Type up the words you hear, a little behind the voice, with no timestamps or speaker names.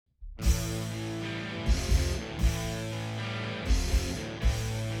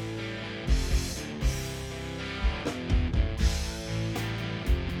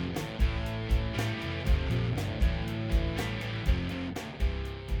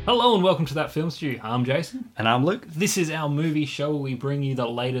Hello and welcome to That Film Stew. I'm Jason. And I'm Luke. This is our movie show where we bring you the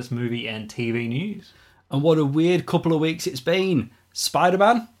latest movie and TV news. And what a weird couple of weeks it's been.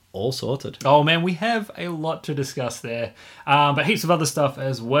 Spider-Man, all sorted. Oh man, we have a lot to discuss there. But heaps of other stuff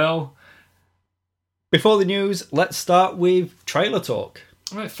as well. Before the news, let's start with trailer talk.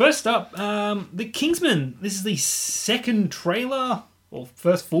 All right, first up, The Kingsman. This is the second trailer, or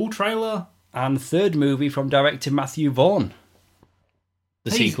first full trailer. And third movie from director Matthew Vaughn. The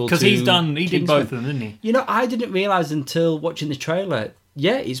sequel to Because he did Kingsman. both of them, didn't he? You know, I didn't realise until watching the trailer,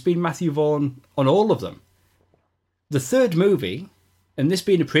 it's been Matthew Vaughn on all of them. The third movie, and this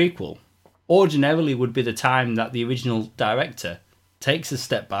being a prequel, ordinarily would be the time that the original director takes a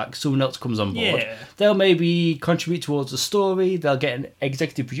step back, someone else comes on board. Yeah. They'll maybe contribute towards the story, they'll get an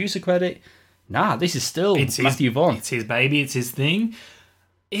executive producer credit. Nah, this is still Matthew Vaughn. It's his baby, it's his thing.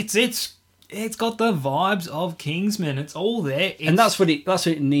 It's got the vibes of Kingsman. It's all there. And that's what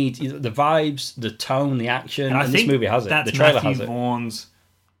it needs. The vibes, the tone, the action. And I think this movie has it. The trailer has it. Vaughn's,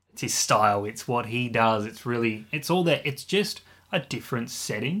 it's his style. It's what he does. It's all there. It's just a different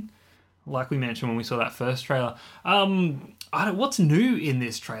setting. Like we mentioned when we saw that first trailer. What's new in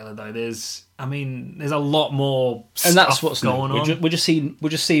this trailer though? There's a lot more stuff and that's what's going on. We're just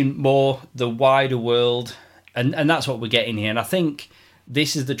seeing more the wider world, and that's what we're getting here. And I think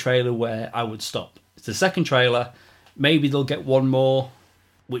this is the trailer where I would stop. It's the second trailer. Maybe they'll get one more,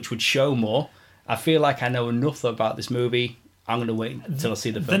 which would show more. I feel like I know enough about this movie. I'm going to wait until I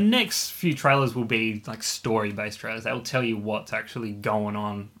see the film. The next few trailers will be like story-based trailers. They'll tell you what's actually going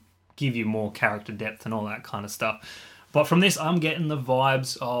on, give you more character depth and all that kind of stuff. But from this, I'm getting the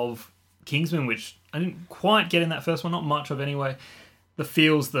vibes of Kingsman, which I didn't quite get in that first one. Not much of anyway. The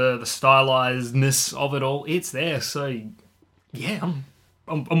feels, the stylizedness of it all, it's there. So yeah,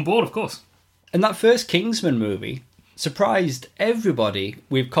 I'm bored, of course. And that first Kingsman movie surprised everybody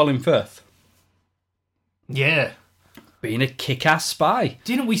with Colin Firth. Yeah. Being a kick-ass spy.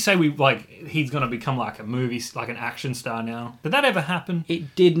 Didn't we say he's going to become like a movie, like an action star now? Did that ever happen?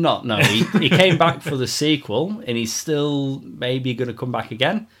 It did not, no. He came back for the sequel, and he's still maybe going to come back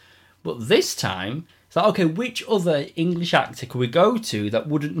again. But this time, it's like, okay, which other English actor could we go to that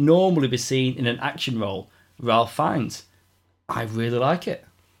wouldn't normally be seen in an action role? Ralph Fiennes. I really like it.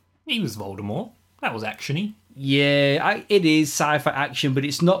 He was Voldemort. That was actiony. Yeah, it is sci-fi action, but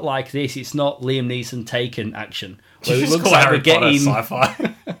it's not like this. It's not Liam Neeson Taken action. Where it looks like we're getting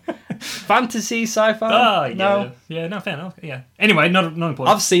sci-fi. Fantasy sci-fi. Oh, yeah. No. Yeah, no, fair enough. Yeah. Anyway, not important.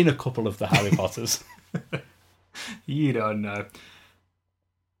 I've seen a couple of the Harry Potters. You don't know.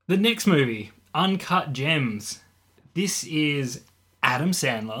 The next movie, Uncut Gems. This is Adam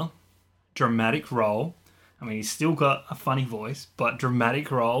Sandler, dramatic role. I mean, he's still got a funny voice, but dramatic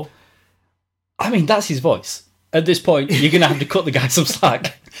role. I mean, that's his voice. At this point, you're going to have to cut the guy some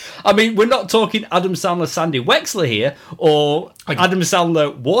slack. I mean, we're not talking Adam Sandler, Sandy Wexler here, or Adam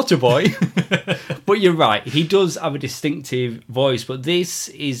Sandler, Waterboy. But you're right, he does have a distinctive voice, but this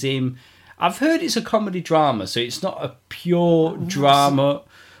is him. I've heard it's a comedy drama, so it's not a pure drama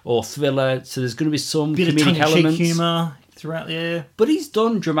or thriller, so there's going to be some bit comedic of elements. humour throughout there. But he's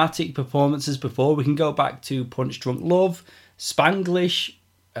done dramatic performances before. We can go back to Punch Drunk Love, Spanglish,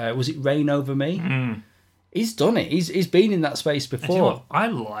 was it Rain Over Me? Mm. He's done it. He's been in that space before. You know what? I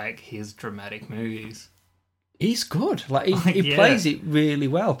like his dramatic movies. He's good. He plays it really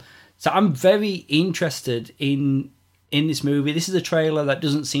well. So I'm very interested in this movie. This is a trailer that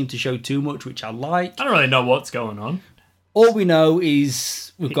doesn't seem to show too much, which I like. I don't really know what's going on. All we know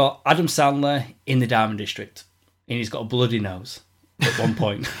is we've got Adam Sandler in the Diamond District, and he's got a bloody nose at one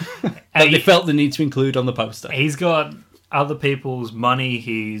point. They felt the need to include on the poster. He's got other people's money.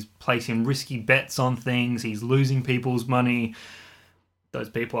 He's placing risky bets on things. He's losing people's money. Those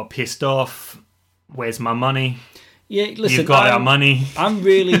people are pissed off. Where's my money? Yeah, listen, you've got our money. I'm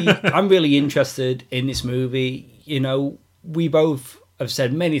really interested in this movie. You know, we both have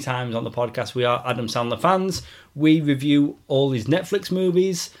said many times on the podcast we are Adam Sandler fans. We review all his Netflix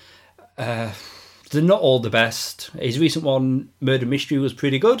movies. They're not all the best. His recent one, Murder Mystery, was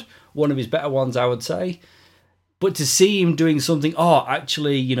pretty good. One of his better ones, I would say. But to see him doing something,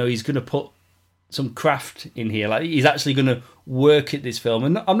 actually, you know, he's going to put some craft in here. Like, he's actually going to work at this film.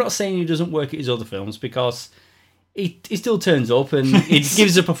 And I'm not saying he doesn't work at his other films, because he still turns up and he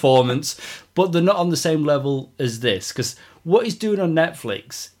gives a performance, but they're not on the same level as this. Because what he's doing on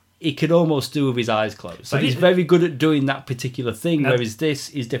Netflix, he could almost do with his eyes closed. Like, he's very good at doing that particular thing, whereas this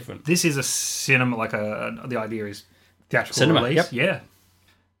is different. This is a cinema, the idea is theatrical cinema, release. Yep.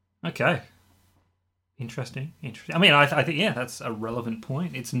 Yeah. Okay. Interesting. I mean, I think, that's a relevant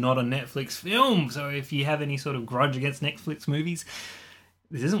point. It's not a Netflix film, so if you have any sort of grudge against Netflix movies,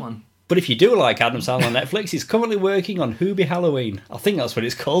 This isn't one. But if you do like Adam Sandler on Netflix, he's currently working on Hubie Halloween. I think that's what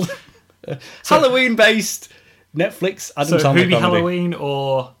it's called. Halloween-based Netflix Adam So Sandler Hubie comedy. Halloween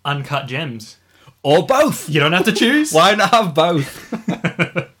or Uncut Gems? Or both. You don't have to choose. Why not have both?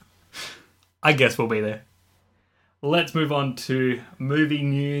 I guess we'll be there. Let's move on to movie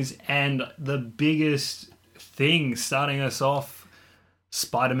news, and the biggest thing starting us off,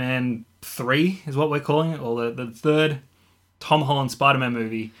 Spider-Man 3 is what we're calling it, or the third Tom Holland Spider-Man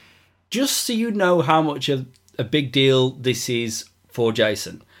movie. Just so you know how much of a big deal this is for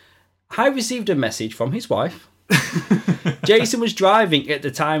Jason, I received a message from his wife. Jason was driving at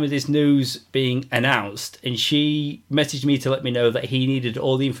the time of this news being announced, and she messaged me to let me know that he needed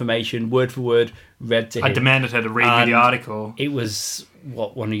all the information, word for word, read to him. I demanded her to read me And the article. It was,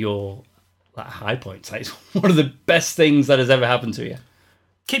 one of your high points. It's one of the best things that has ever happened to you.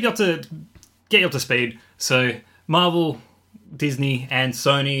 Get you up to speed. So Marvel, Disney, and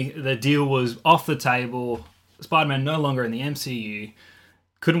Sony, the deal was off the table. Spider-Man no longer in the MCU.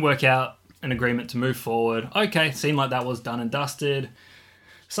 Couldn't work out an agreement to move forward. Okay, seemed like that was done and dusted.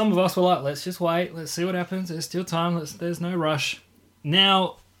 Some of us were like, let's just wait. Let's see what happens. There's still time. There's no rush.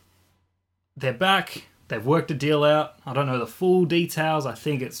 Now, they're back. They've worked a deal out. I don't know the full details. I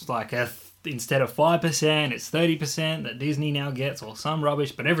think it's like instead of 5%, it's 30% that Disney now gets, or some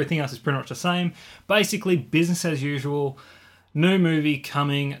rubbish, but everything else is pretty much the same. Basically, business as usual. New movie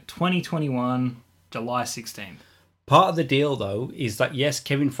coming 2021, July 16th. Part of the deal, though, is that, yes,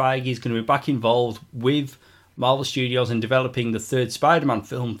 Kevin Feige is going to be back involved with Marvel Studios in developing the third Spider-Man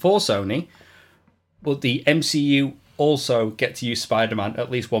film for Sony, but the MCU also get to use Spider-Man at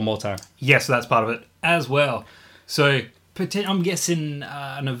least one more time. Yes, so that's part of it as well. So I'm guessing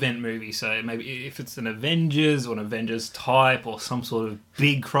an event movie. So maybe if it's an Avengers or an Avengers type or some sort of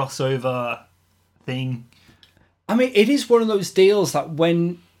big crossover thing. I mean, it is one of those deals that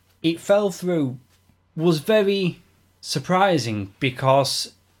when it fell through was very surprising,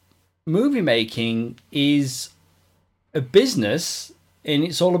 because movie making is a business and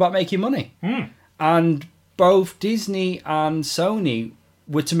it's all about making money. And both Disney and Sony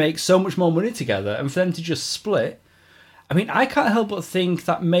were to make so much more money together, and for them to just split, I mean, I can't help but think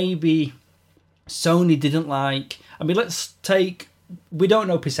that maybe Sony didn't like... I mean, we don't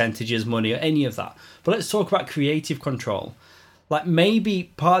know percentages, money, or any of that, but let's talk about creative control. Like,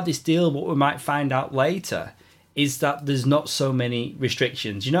 maybe part of this deal, what we might find out later, is that there's not so many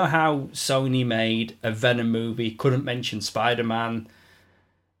restrictions. You know how Sony made a Venom movie, couldn't mention Spider-Man?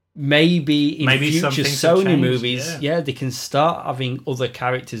 Maybe in future Sony movies, they can start having other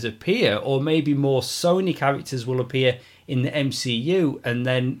characters appear, or maybe more Sony characters will appear in the MCU, and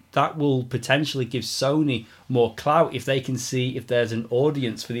then that will potentially give Sony more clout if they can see if there's an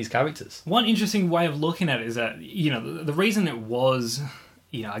audience for these characters. One interesting way of looking at it is that, the reason it was,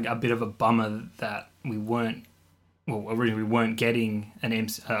 a bit of a bummer that originally we weren't getting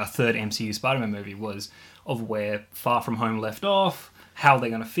a third MCU Spider-Man movie was of where Far From Home left off, how they're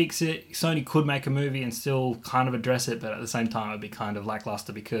going to fix it. Sony could make a movie and still kind of address it, but at the same time it'd be kind of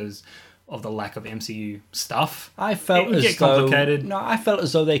lackluster because of the lack of MCU stuff. I felt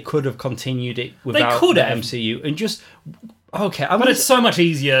as though they could have continued it without the MCU and just... Okay, but it's so much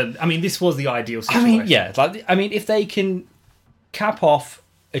easier. I mean, this was the ideal situation. If they can cap off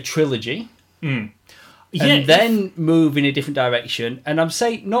a trilogy... Yeah, and then move in a different direction. And I'm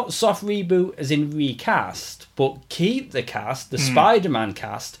saying not soft reboot as in recast, but keep the cast, the Spider-Man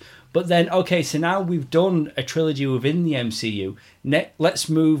cast. But then, okay, so now we've done a trilogy within the MCU. Let's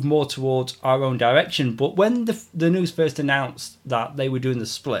move more towards our own direction. But when the news first announced that they were doing the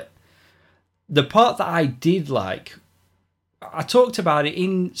split, the part that I did like, I talked about it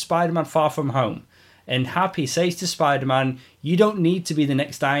in Spider-Man Far From Home. And Happy says to Spider-Man, you don't need to be the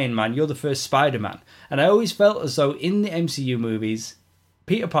next Iron Man, you're the first Spider-Man. And I always felt as though in the MCU movies,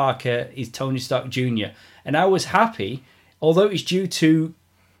 Peter Parker is Tony Stark Jr. And I was happy, although it's due to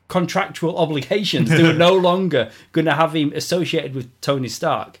contractual obligations, they were no longer going to have him associated with Tony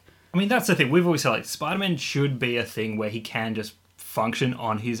Stark. I mean, that's the thing. We've always said, like, Spider-Man should be a thing where he can just function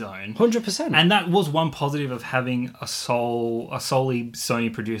on his own. 100%. And that was one positive of having a solely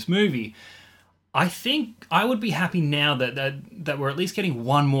Sony-produced movie. I think I would be happy now that we're at least getting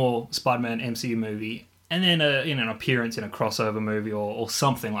one more Spider-Man MCU movie, and then an appearance in a crossover movie or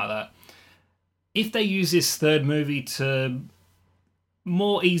something like that. If they use this third movie to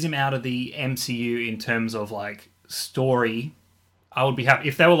more ease him out of the MCU in terms of like story, I would be happy.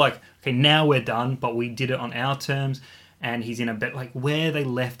 If they were like, okay, now we're done, but we did it on our terms, and he's in a bit like where they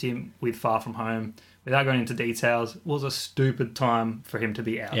left him with Far From Home, without going into details, was a stupid time for him to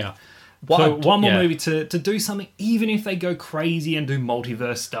be out. Yeah. One more movie to do something, even if they go crazy and do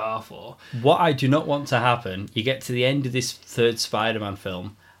multiverse stuff. Or what I do not want to happen, you get to the end of this third Spider-Man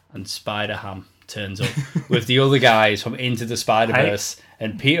film and Spider-Ham turns up with the other guys from Into the Spider-Verse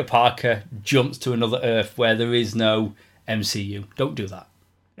and Peter Parker jumps to another Earth where there is no MCU. Don't do that.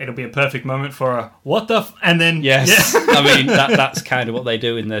 It'll be a perfect moment for a what the and then yes. I mean that's kind of what they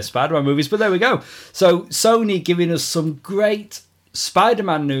do in the Spider-Man movies, but there we go. So Sony giving us some great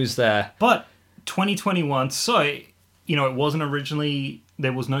Spider-Man news there. But 2021, so it wasn't originally,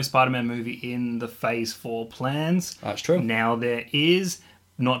 there was no Spider-Man movie in the Phase 4 plans. That's true. Now there is.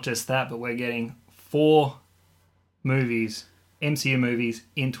 Not just that, but we're getting 4 movies, MCU movies,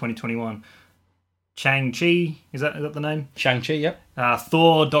 in 2021. Shang-Chi, is that the name? Shang-Chi, yep.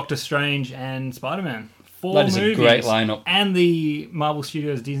 Thor, Doctor Strange, and Spider-Man. 4 that is movies. A great lineup. And the Marvel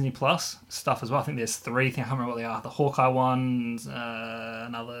Studios Disney Plus stuff as well. I think there's 3. I can't remember what they are. The Hawkeye ones,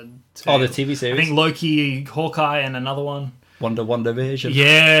 another 2. Oh, the TV series. I think Loki, Hawkeye, and another one. WandaVision.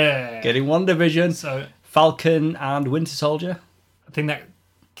 Yeah. Getting WandaVision. So Falcon and Winter Soldier. I think that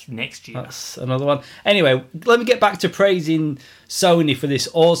next year. That's another one. Anyway, let me get back to praising Sony for this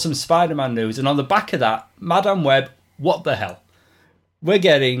awesome Spider-Man news. And on the back of that, Madame Web, what the hell? We're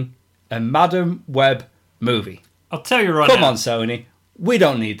getting a Madame Web movie. I'll tell you right now. Come now. on, Sony. We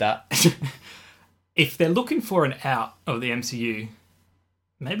don't need that. If they're looking for an out of the MCU,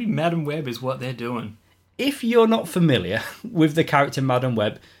 maybe Madame Web is what they're doing. If you're not familiar with the character Madame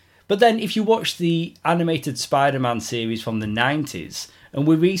Web, but then if you watch the animated Spider-Man series from the 90s, and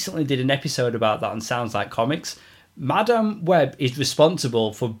we recently did an episode about that on Sounds Like Comics, Madame Web is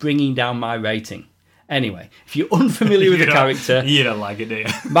responsible for bringing down my rating. Anyway, if you're unfamiliar with the character... You don't like it, do you?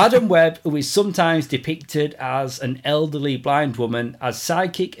 Madame Web, who is sometimes depicted as an elderly blind woman, has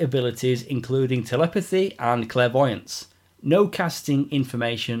psychic abilities including telepathy and clairvoyance. No casting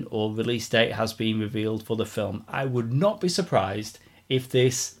information or release date has been revealed for the film. I would not be surprised if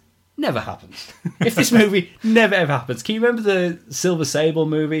this never happens. If this movie never ever happens. Can you remember the Silver Sable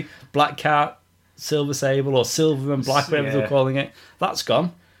movie? Black Cat, Silver Sable, or Silver and Black, whatever they're calling it. That's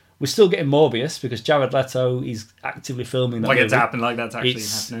gone. We're still getting Morbius because Jared Leto is actively filming that movie. It's happened, that's actually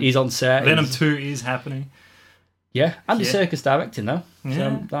happening. He's on set. Venom 2 is happening. Yeah, Andy Serkis directing though.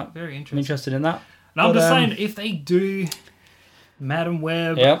 Yeah, so very interesting. I'm interested in that. And I'm just saying, if they do Madame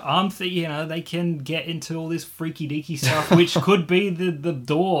Web, I'm thinking, they can get into all this freaky deaky stuff, which could be the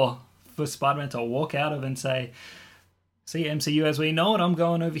door for Spider-Man to walk out of and say, see, MCU as we know it, I'm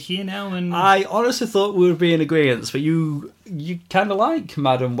going over here now. And I honestly thought we would be in agreement, but you kind of like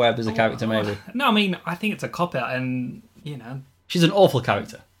Madame Web as a character, maybe. No, I mean, I think it's a cop-out, and, she's an awful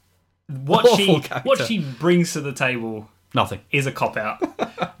character. What she brings to the table... Nothing. ...is a cop-out.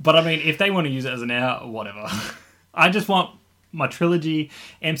 But, I mean, if they want to use it as an out, whatever. I just want my trilogy,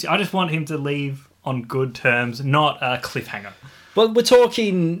 MCU, I just want him to leave on good terms, not a cliffhanger. But we're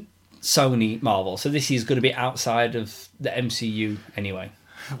talking Sony Marvel, so this is going to be outside of the MCU anyway.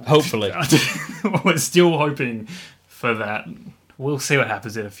 Hopefully. We're still hoping for that. We'll see what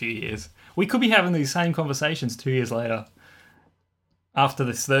happens in a few years. We could be having these same conversations 2 years later. After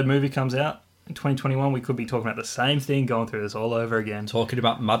this third movie comes out in 2021, we could be talking about the same thing, going through this all over again. Talking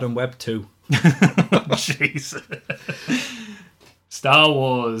about Madame Web 2. Jeez. Star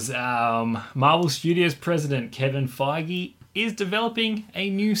Wars. Marvel Studios president Kevin Feige is developing a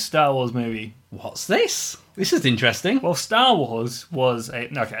new Star Wars movie. What's this? This is interesting. Well, Star Wars was a...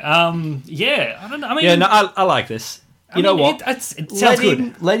 Okay. Yeah, I don't know. I mean... Yeah, no, I like this. You know what? It sounds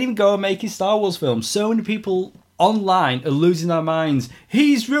good. Let him go and make his Star Wars film. So many people online are losing their minds.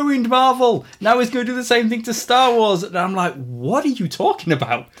 He's ruined Marvel. Now he's going to do the same thing to Star Wars. And I'm like, what are you talking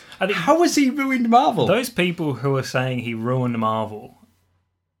about? How has he ruined Marvel? Those people who are saying he ruined Marvel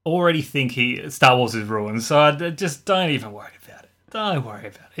already think Star Wars is ruined. So I just don't even worry about it. Don't worry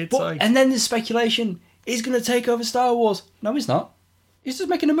about it. And then there's speculation. He's going to take over Star Wars. No, he's not. He's just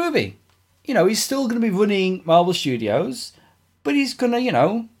making a movie. He's still going to be running Marvel Studios, but he's going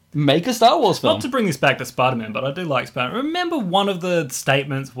to, make a Star Wars film. Not to bring this back to Spider-Man, but I do like Spider-Man. Remember one of the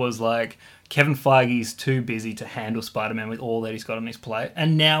statements was like, Kevin Feige's too busy to handle Spider-Man with all that he's got on his plate,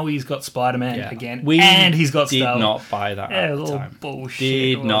 and now he's got Spider-Man again, and he's got Star Wars. Did not buy that at the time. Bullshit.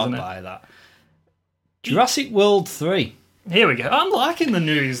 Did not buy that. Jurassic World 3. Here we go. I'm liking the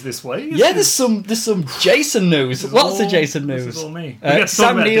news this week. There's some Jason news. Lots of Jason news. This is all me. We're going to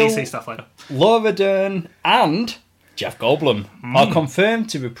talk about DC stuff later. Laura Dern and Jeff Goldblum are confirmed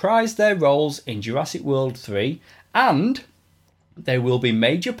to reprise their roles in Jurassic World 3, and they will be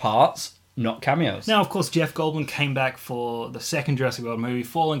major parts, not cameos. Now, of course, Jeff Goldblum came back for the second Jurassic World movie,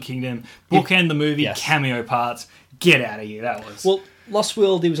 Fallen Kingdom, bookend the movie, cameo parts. Get out of here. That was... Well, Lost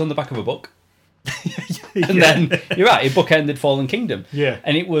World, he was on the back of a book. And then, you're right, it bookended Fallen Kingdom. Yeah.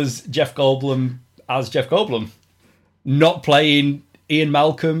 And it was Jeff Goldblum as Jeff Goldblum. Not playing Ian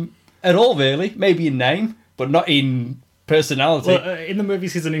Malcolm at all, really. Maybe in name, but not in personality. Well, in the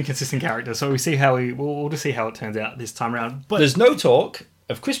movies, he's an inconsistent character, so we'll just see how it turns out this time around. But there's no talk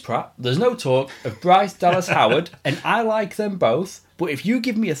of Chris Pratt. There's no talk of Bryce Dallas Howard, and I like them both. But if you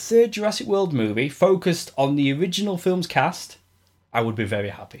give me a third Jurassic World movie focused on the original film's cast, I would be very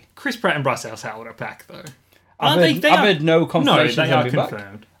happy. Chris Pratt and Bryce Dallas Howard are back, though. I've heard no confirmation. No, they are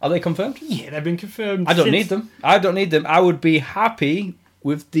confirmed. Back. Are they confirmed? Yeah, they've been confirmed. I don't need them. I would be happy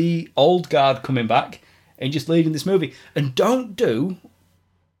with the old guard coming back and just leading this movie. And don't do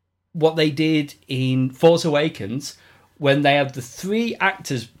what they did in Force Awakens when they had the 3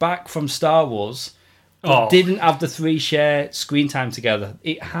 actors back from Star Wars but didn't have the 3 share screen time together.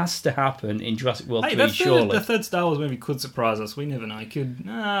 It has to happen in Jurassic World 3, surely. The third Star Wars movie could surprise us. We never know. It could.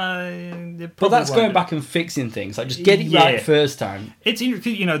 But that's going back and fixing things. Like, just get it right first time. It's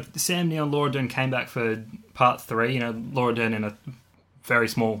interesting. Sam Neill and Laura Dern came back for part 3. Laura Dern in a very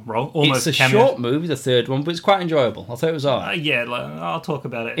small role. Almost it's a short movie, the third one, but it's quite enjoyable. I thought it was alright. I'll talk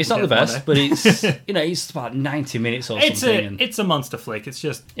about it. It's not the best, but it's it's about 90 minutes or something. It's a monster flick. It's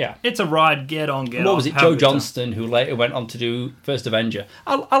just yeah, it's a ride. Get on, get off. What was it? Joe Johnston, who later went on to do First Avenger.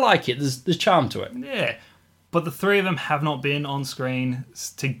 I like it. There's charm to it. Yeah, but the 3 of them have not been on screen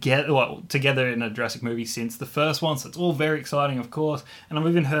together in a Jurassic movie since the first one. So it's all very exciting, of course. And I've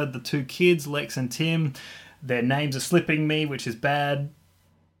even heard the 2 kids, Lex and Tim. Their names are slipping me, which is bad.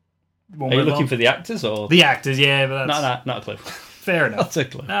 Are you looking for the actors or the actors? Yeah, but that's not a clue. Fair enough. That's a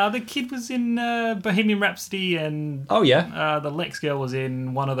clue. The kid was in Bohemian Rhapsody, and the Lex girl was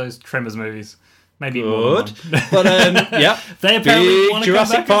in one of those Tremors movies. Maybe good, but yeah, they apparently want to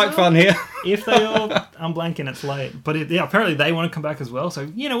Jurassic come back Park fan here. If they all, I'm blanking, it's late, but apparently they want to come back as well.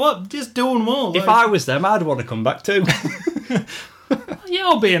 So you know what, just do them all. If I was them, I'd want to come back too. Yeah,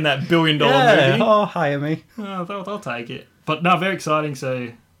 I'll be in that $1 billion movie. Oh, hire me. I'll take it. But no, very exciting.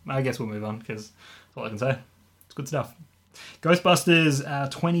 So I guess we'll move on because that's all I can say. It's good stuff. Ghostbusters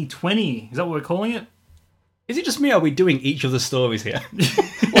 2020. Is that what we're calling it? Is it just me or are we doing each of the stories here?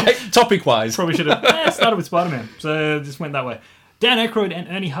 Like, topic-wise. Probably should have started with Spider-Man. So just went that way. Dan Aykroyd and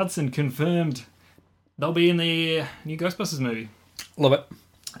Ernie Hudson confirmed they'll be in the new Ghostbusters movie. Love it.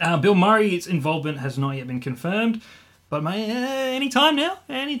 Bill Murray's involvement has not yet been confirmed. But any time now.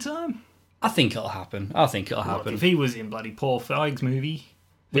 Any time. I think it'll happen. Look, if he was in bloody Paul Feig's movie.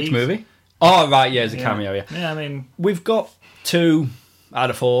 Which movie? Oh, right, yeah, it's a cameo, yeah. Yeah, I mean... We've got 2 out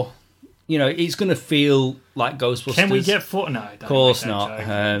of 4. It's going to feel like Ghostbusters. Can we get 4? No, don't. Of course not.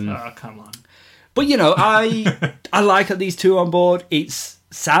 Come on. But, I like that these 2 are on board. It's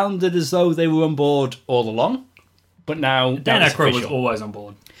sounded as though they were on board all along. But now... Dan Aykroyd was always on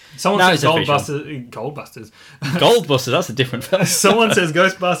board. Someone says Goldbusters, that's a different film. Someone says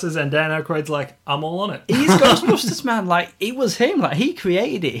Ghostbusters and Dan Aykroyd's like, I'm all on it. He's Ghostbusters, man. Like, it was him. Like, he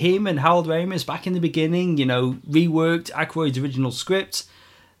created it. Him and Harold Ramis back in the beginning, reworked Aykroyd's original script.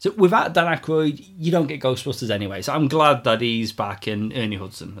 So without Dan Aykroyd, you don't get Ghostbusters anyway. So I'm glad that he's back, and Ernie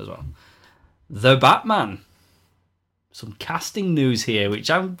Hudson as well. The Batman. Some casting news here, which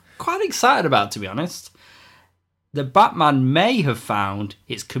I'm quite excited about, to be honest. The Batman may have found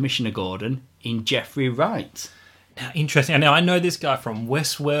its Commissioner Gordon in Jeffrey Wright. Now, interesting. Now, I know this guy from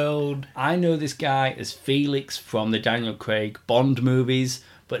Westworld. I know this guy as Felix from the Daniel Craig Bond movies,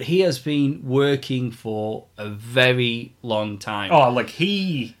 but he has been working for a very long time. Oh,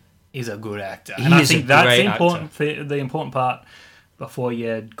 he is a good actor. And I think that's the important part before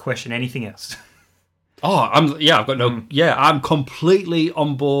you question anything else. I'm completely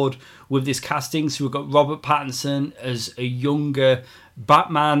on board with this casting. So we've got Robert Pattinson as a younger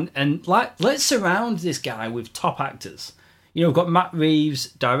Batman, and let's surround this guy with top actors. We've got Matt Reeves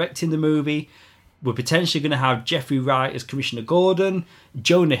directing the movie. We're potentially going to have Jeffrey Wright as Commissioner Gordon.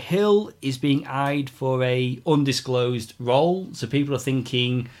 Jonah Hill is being eyed for a undisclosed role, so people are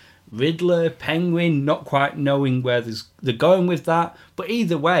thinking Riddler, Penguin, not quite knowing where they're going with that. But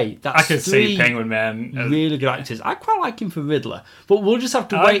either way, that's I could see Penguin, man. Really good actors. I quite like him for Riddler. But we'll just have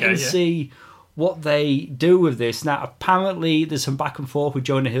to wait and see what they do with this. Now, apparently, there's some back and forth with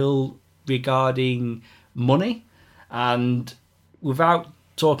Jonah Hill regarding money. And without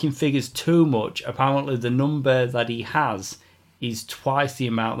talking figures too much, apparently the number that he has is twice the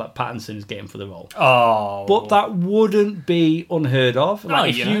amount that Pattinson is getting for the role. Oh. But that wouldn't be unheard of.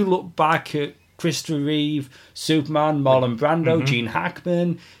 If you look back at Christopher Reeve, Superman, Marlon Brando, Gene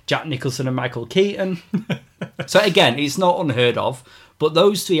Hackman, Jack Nicholson and Michael Keaton. So again, it's not unheard of. But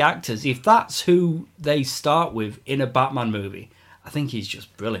those 3 actors, if that's who they start with in a Batman movie, I think he's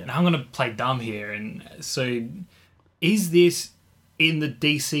just brilliant. Now I'm going to play dumb here. And so, is this in the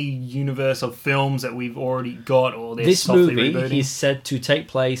DC universe of films that we've already got, or they're This softly movie rebooting? is said to take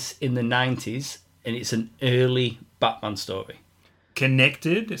place in the 90s, and it's an early Batman story.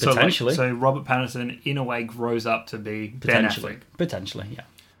 Connected? Potentially. So Robert Pattinson, in a way, grows up to be Ben Affleck. Potentially, yeah.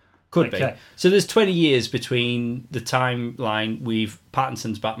 Could Okay. be. So there's 20 years between the timeline with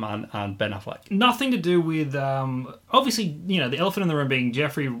Pattinson's Batman and Ben Affleck. Nothing to do with, obviously, the elephant in the room being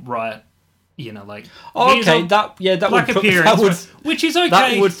Jeffrey Wright, like... Oh, he's okay, on that black would appearance, which is okay.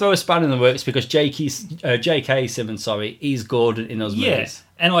 That would throw a span in the works because J.K. Simmons, is Gordon in those movies.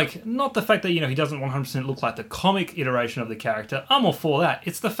 And, not the fact that, he doesn't 100% look like the comic iteration of the character. I'm all for that.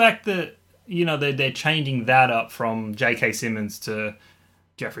 It's the fact that, they're changing that up from J.K. Simmons to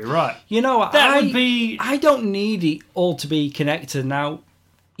Jeffrey Wright. Would be... I don't need it all to be connected now.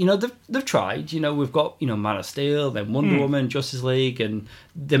 They've tried. We've got, Man of Steel, then Wonder Woman, Justice League, and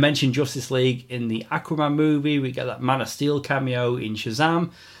they mentioned Justice League in the Aquaman movie. We get that Man of Steel cameo in Shazam.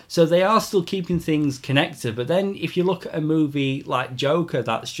 So they are still keeping things connected. But then if you look at a movie like Joker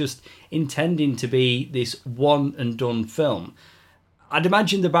that's just intending to be this one and done film, I'd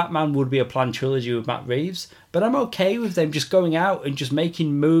imagine the Batman would be a planned trilogy with Matt Reeves, but I'm okay with them just going out and just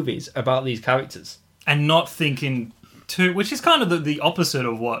making movies about these characters. And not thinking too... Which is kind of the opposite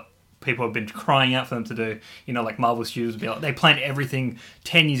of what people have been crying out for them to do. Like Marvel Studios would be like, they plan everything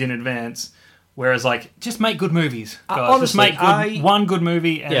 10 years in advance, whereas, just make good movies, guys. Honestly, just make one good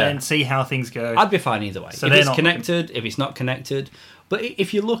movie and then see how things go. I'd be fine either way. So if it's connected, if it's not connected. But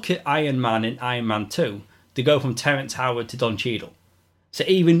if you look at Iron Man and Iron Man 2, they go from Terrence Howard to Don Cheadle. So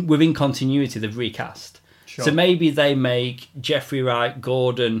even within continuity, they've recast. Sure. So maybe they make Jeffrey Wright,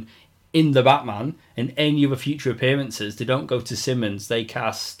 Gordon in the Batman, and any other future appearances, they don't go to Simmons, they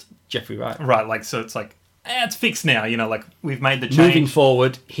cast Jeffrey Wright. Right, so it's it's fixed now, we've made the change. Moving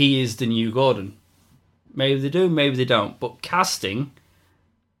forward, he is the new Gordon. Maybe they do, maybe they don't. But casting,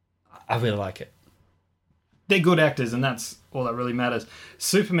 I really like it. They're good actors, and that's all that really matters.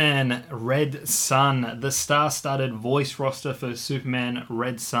 Superman Red Sun. The star-studded voice roster for Superman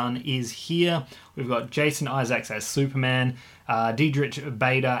Red Sun is here. We've got Jason Isaacs as Superman, Diedrich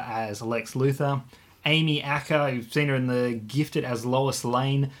Bader as Lex Luthor, Amy Acker, you've seen her in The Gifted as Lois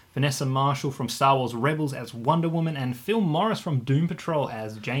Lane, Vanessa Marshall from Star Wars Rebels as Wonder Woman, and Phil Morris from Doom Patrol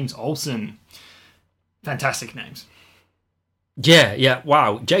as James Olsen. Fantastic names. Yeah,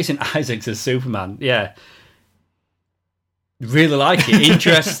 wow. Jason Isaacs as Superman, yeah. Really like it.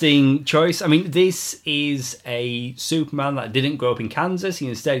 Interesting choice. I mean, this is a Superman that didn't grow up in Kansas. He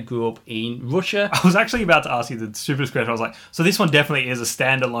instead grew up in Russia. I was actually about to ask you the stupidest question. I was like, so this one definitely is a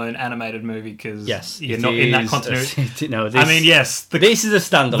standalone animated movie because you're not in that continuity. Yes. This is a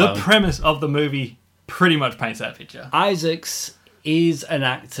standalone. The premise of the movie pretty much paints that picture. Isaacs is an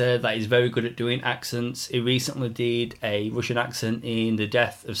actor that is very good at doing accents. He recently did a Russian accent in The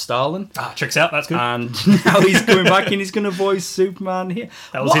Death of Stalin. Checks out, that's good. And now he's coming back and he's going to voice Superman here.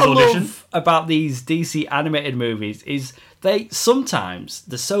 That was his audition. I love about these DC animated movies is they're so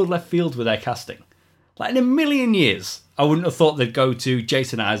left field with their casting. In a million years, I wouldn't have thought they'd go to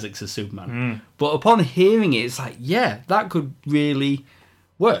Jason Isaacs as Superman. But upon hearing it, it's that could really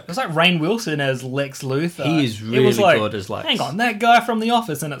work. It was like Rainn Wilson as Lex Luthor. He is really good as Lex. Hang on, that guy from The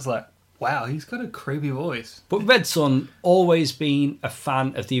Office, and it's wow, he's got a creepy voice. But Red Son, always been a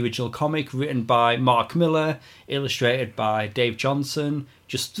fan of the original comic, written by Mark Miller, illustrated by Dave Johnson.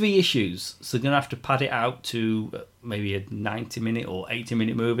 Just 3 issues, so they're going to have to pad it out to maybe a 90-minute or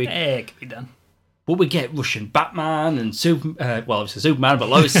 80-minute movie. It could be done. But we get Russian Batman and obviously Superman, but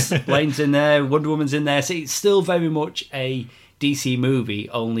Lois Lane's in there, Wonder Woman's in there, so it's still very much a DC movie,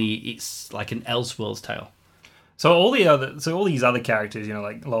 only it's like an Elseworlds tale. So all these other characters,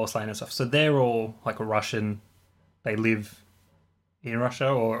 like Lois Lane and stuff, so they're all Russian. They live in Russia,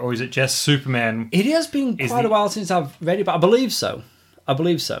 or is it just Superman? It has been quite a while since I've read it, but I believe so.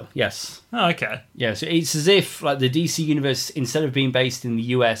 Yes. Oh, okay. Yeah, so it's as if the DC universe, instead of being based in the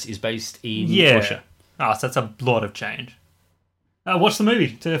US, is based in Russia. So that's a lot of change. Watch the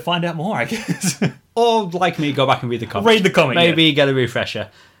movie to find out more, I guess. Or, like me, go back and read the comic. Read the comic, Maybe get a refresher.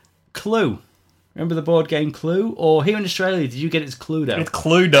 Clue. Remember the board game Clue? Or here in Australia, did you get it's Cluedo? It's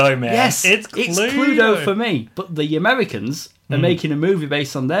Cluedo, man. Yes, it's Cluedo. It's Cluedo for me. But the Americans are making a movie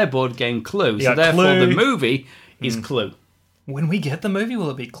based on their board game Clue. So therefore the movie is Clue. When we get the movie,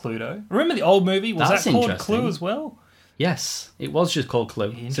 will it be Cluedo? Remember the old movie? Was that called Clue as well? Yes, it was just called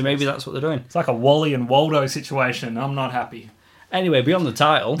Clue. So maybe that's what they're doing. It's like a Wally and Waldo situation. I'm not happy. Anyway, beyond the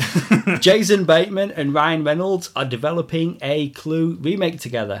title, Jason Bateman and Ryan Reynolds are developing a Clue remake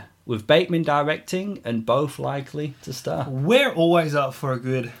together. with Bateman directing and both likely to star. We're always up for a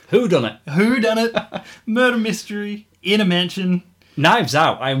good Whodunit? whodunit, murder mystery in a mansion. Knives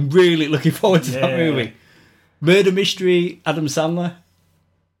Out. I'm really looking forward to that movie. Murder mystery, Adam Sandler.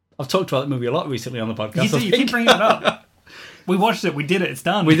 I've talked about that movie a lot recently on the podcast. You keep bringing it up. We watched it. We did it. It's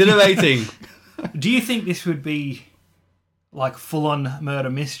done. We did a rating. Do you think this would be like full-on murder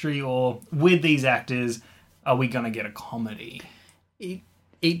mystery, or with these actors, are we going to get a comedy?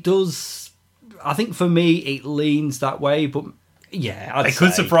 It does. I think for me, it leans that way, but yeah, I'd They say.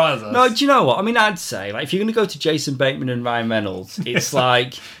 could surprise us. No, do you know what? I mean, I'd say, like, if you're going to go to Jason Bateman and Ryan Reynolds, it's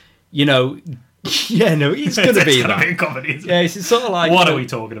like, you know, yeah, no, it's going to be It's gonna that. be a comedy. Isn't it? Yeah, it's sort of like, What you are know, we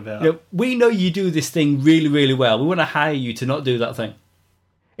talking about? you know, we know you do this thing really, really well. We want to hire you to not do that thing.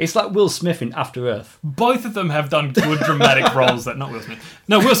 It's like Will Smith in After Earth. Both of them have done good dramatic roles. That not Will Smith.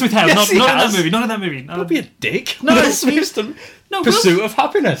 No, Will Smith has. Yes, he not in has. that movie. Not in that movie. No. Don't be a dick. No, Will Smith's done no, Pursuit of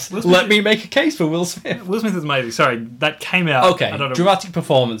Happiness. Will Smith- Let me make a case for Will Smith. Will Smith is amazing. Sorry, that came out. Okay, I don't know. dramatic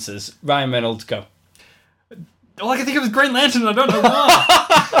performances. Ryan Reynolds, go. All I can think of is Green Lantern. I don't know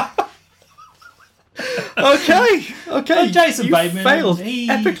why. Okay. Jason you Bateman, failed he-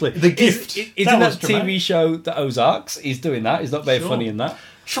 epically. The Gift. He's That in that was dramatic. TV show, The Ozarks. He's doing that. He's not very Sure. funny in that.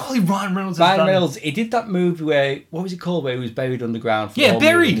 Surely Ryan Reynolds has Ryan done. Reynolds, he did that movie where, what was it called, where he was buried underground? For the Yeah, whole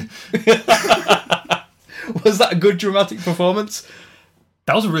Buried. movie? Was that a good dramatic performance?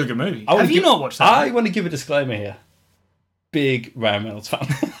 That was a really good movie. I wanna Have you give- not watched that? I want to give a disclaimer here. Big Ryan Reynolds fan.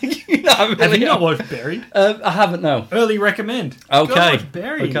 You know, I really Have you not am. watched Buried? I haven't, no. Early recommend. Go Okay. watch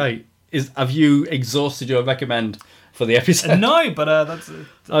Buried. Okay. Have you exhausted your recommend for the episode? No, but that's an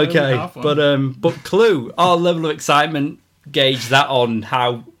early Okay, half one. but Clue, our level of excitement, gauge that on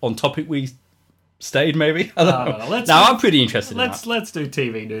how on topic we stayed. Maybe I don't know. let's- I'm pretty interested. let's do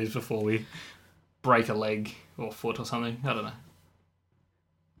TV news before we break a leg or foot or something. I don't know.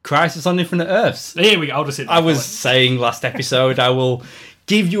 Crisis on Infinite Earths. Here we go. I'll just sit. I was saying last episode I will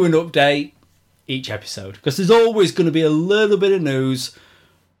give you an update each episode because there's always going to be a little bit of news.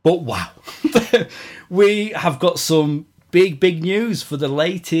 But wow, we have got some big news for the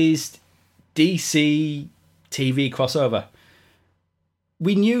latest DC TV crossover.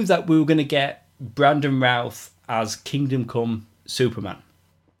 We knew that we were going to get Brandon Routh as Kingdom Come Superman.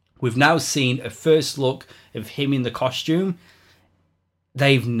 We've now seen a first look of him in the costume.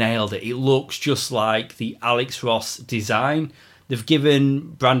 They've nailed it. It looks just like the Alex Ross design. They've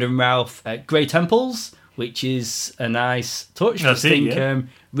given Brandon Routh grey temples, which is a nice touch. That's I think it, yeah.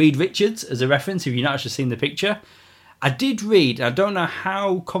 Reed Richards as a reference, if you've not actually seen the picture. I did read, I don't know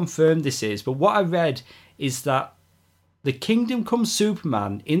how confirmed this is, but what I read is that the Kingdom Come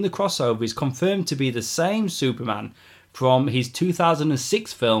Superman in the crossover is confirmed to be the same Superman from his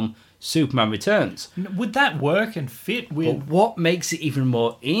 2006 film Superman Returns. Would that work and fit with? But what makes it even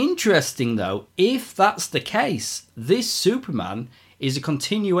more interesting, though, if that's the case, this Superman is a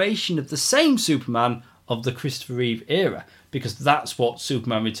continuation of the same Superman of the Christopher Reeve era, because that's what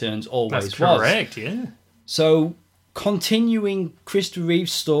Superman Returns always That's was. correct. Yeah. So, continuing Christopher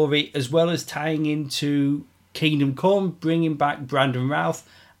Reeve's story as well as tying into Kingdom Come, bringing back Brandon Routh,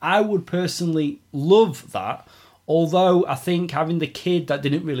 I would personally love that. Although I think having the kid that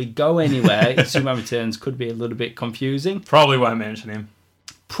didn't really go anywhere in Superman Returns could be a little bit confusing. Probably won't mention him.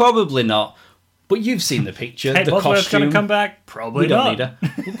 Probably not. But you've seen the picture, Kate the Bosworth's costume. going to come back. Probably We don't not.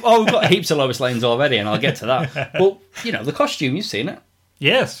 need her. Oh, we've got heaps of Lois Lanes already, and I'll get to that. But, you know, the costume, you've seen it.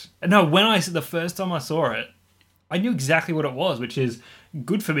 Yes. No, the first time I saw it, I knew exactly what it was, which is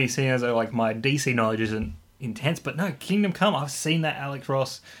good for me seeing as though like my DC knowledge isn't intense. But no, Kingdom Come, I've seen that Alex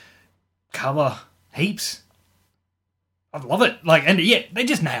Ross cover heaps. I love it. And yeah, they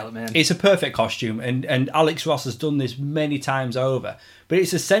just nail it, man. It's a perfect costume, and Alex Ross has done this many times over. But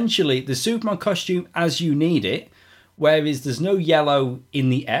it's essentially the Superman costume as you need it, whereas there's no yellow in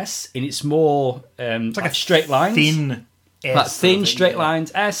the S, and it's more It's like straight lines. Thin S. Like thin, sort of straight thing,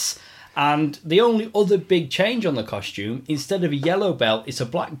 lines, S. And the only other big change on the costume, instead of a yellow belt, it's a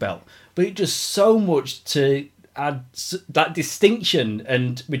black belt. But it does so much to add that distinction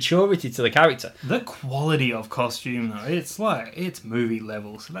and maturity to the character. The quality of costume, though, it's movie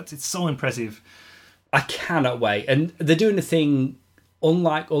level. So it's so impressive. I cannot wait. And they're doing a thing,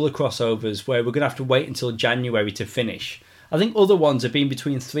 unlike other crossovers, where we're going to have to wait until January to finish. I think other ones have been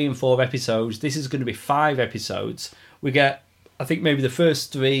between 3 and 4 episodes. This is going to be 5 episodes. We get, I think, maybe the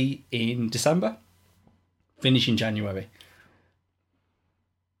first 3 in December, finish in January.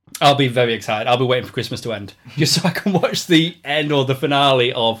 I'll be very excited. I'll be waiting for Christmas to end, just so I can watch the end or the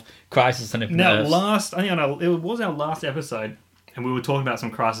finale of Crisis on Infinite Now, Earths. it was our last episode, and we were talking about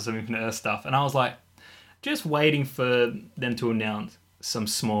some Crisis on Infinite Earth stuff, and I was like, just waiting for them to announce some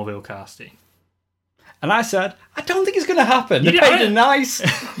Smallville casting. And I said, I don't think it's going to happen. They You paid a don't? nice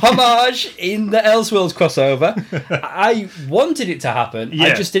homage in the Elseworlds crossover. I wanted it to happen. I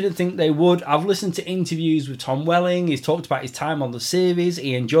Yeah. just didn't think they would. I've listened to interviews with Tom Welling. He's talked about his time on the series.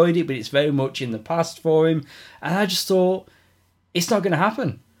 He enjoyed it, but it's very much in the past for him. And I just thought, it's not going to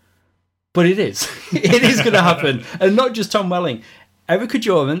happen. But it is. It is going to happen. And not just Tom Welling. Erica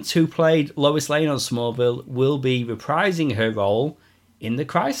Durance, who played Lois Lane on Smallville, will be reprising her role in the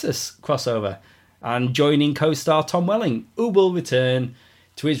Crisis crossover and joining co-star Tom Welling, who will return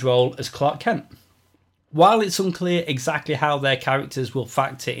to his role as Clark Kent. While it's unclear exactly how their characters will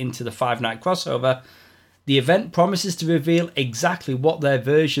factor into the 5-night crossover, the event promises to reveal exactly what their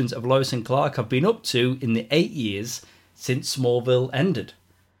versions of Lois and Clark have been up to in the 8 years since Smallville ended.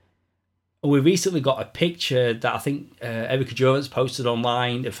 We recently got a picture that I think Erica Durance posted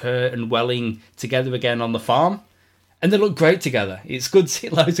online of her and Welling together again on the farm. And they look great together. It's good to see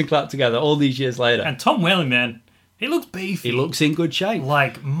Lois and Clark together all these years later. And Tom Welling, man, he looks beefy. He looks in good shape.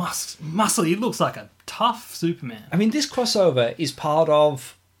 like muscle. He looks like a tough Superman. I mean, this crossover is part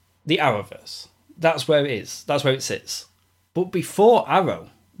of the Arrowverse. That's where it is. That's where it sits. But before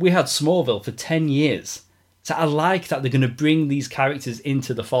Arrow, we had Smallville for 10 years. So I like that they're going to bring these characters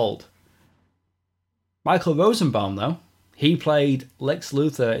into the fold. Michael Rosenbaum, though, he played Lex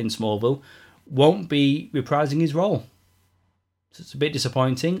Luthor in Smallville, won't be reprising his role. So it's a bit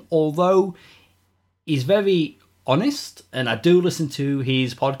disappointing, although he's very honest, and I do listen to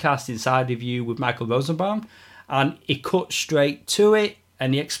his podcast Inside of You with Michael Rosenbaum, and he cut straight to it,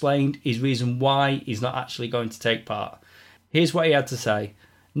 and he explained his reason why he's not actually going to take part. Here's what he had to say.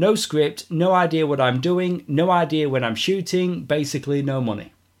 No script, no idea what I'm doing, no idea when I'm shooting, basically no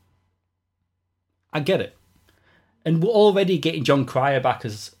money. I get it. And we're already getting John Cryer back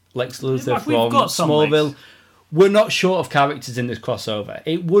as Lex Luthor Like, we've from got some Smallville. Lex. We're not short of characters in this crossover.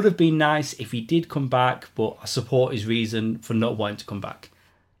 It would have been nice if he did come back, but I support his reason for not wanting to come back.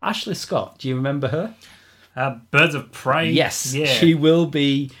 Ashley Scott, do you remember her? Birds of Prey. Yes, Yeah. she will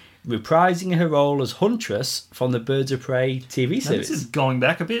be reprising her role as Huntress from the Birds of Prey TV Now, series. this is going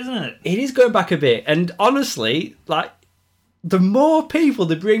back a bit, isn't it? It is going back a bit, and honestly, like, the more people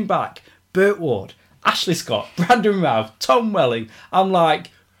they bring back, Burt Ward, Ashley Scott, Brandon Routh, Tom Welling, I'm like,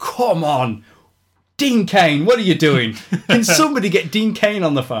 come on, Dean Cain, what are you doing? Can somebody get Dean Cain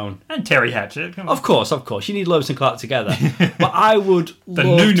on the phone? And Terry Hatchett. Come on. Of course. You need Lois and Clark together. But I would The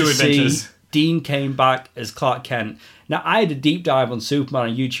love new to adventures. see Dean Cain back as Clark Kent. Now, I had a deep dive on Superman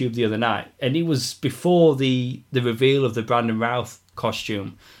on YouTube the other night, and it was before the reveal of the Brandon Routh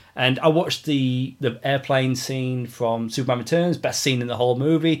costume. And I watched the airplane scene from Superman Returns, best scene in the whole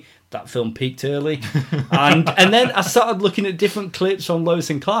movie. That film peaked early. And then I started looking at different clips on Lois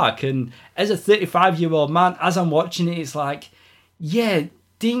and Clark. And as a 35-year-old man, as I'm watching it, it's like, yeah,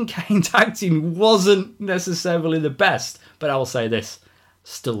 Dean Cain's acting wasn't necessarily the best. But I will say this,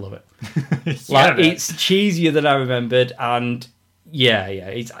 still love it. Yeah, man. It's cheesier than I remembered. And yeah,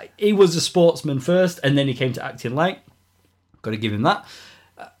 he was a sportsman first, and then he came to acting late. Got to give him that.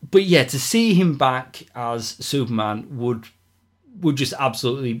 But yeah, to see him back as Superman would just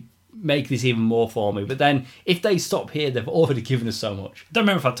absolutely make this even more for me. But then, if they stop here, they've already given us so much. Don't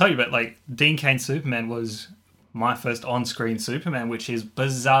remember if I told you, but like Dean Cain's Superman was my first on-screen Superman, which is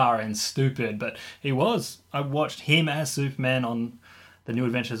bizarre and stupid, but he was. I watched him as Superman on The New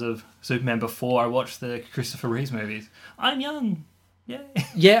Adventures of Superman before I watched the Christopher Reeve movies. I'm young. Yeah.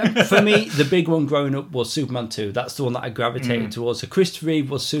 Yeah, for me, the big one growing up was Superman 2. That's the one that I gravitated towards. So Christopher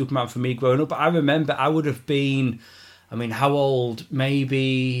Reeve was Superman for me growing up. But I remember I would have been, how old?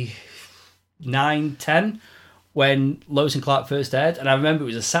 Maybe 9, 10 when Lois and Clark first aired. And I remember it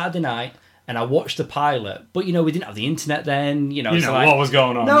was a Saturday night and I watched the pilot. But, we didn't have the internet then. What was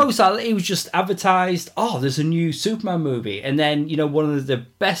going on? No, so it was just advertised, there's a new Superman movie. And then, one of the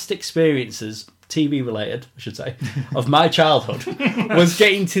best experiences, TV related, I should say, of my childhood was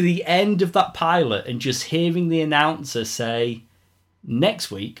getting to the end of that pilot and just hearing the announcer say,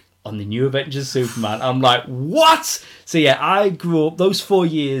 next week on the New Adventures of Superman. I'm like, what? So yeah, I grew up, those 4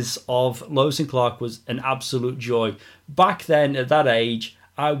 years of Lois and Clark was an absolute joy. Back then, at that age,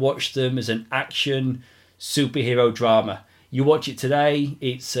 I watched them as an action superhero drama. You watch it today,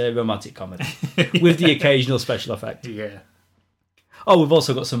 it's a romantic comedy with the occasional special effect. Yeah. Oh, we've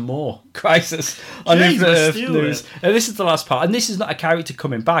also got some more Crisis on Jeez, Infinite Earth let's do News. it. And this is the last part. And this is not a character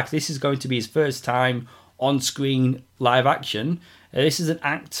coming back. This is going to be his first time on-screen live action. This is an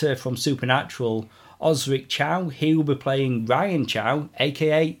actor from Supernatural, Osric Chow. He will be playing Ryan Chow,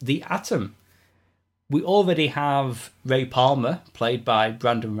 a.k.a. The Atom. We already have Ray Palmer, played by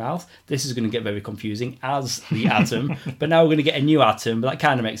Brandon Routh. This is going to get very confusing, as the Atom. But now we're going to get a new Atom, but that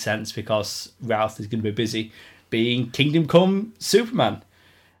kind of makes sense because Routh is going to be busy being Kingdom Come Superman.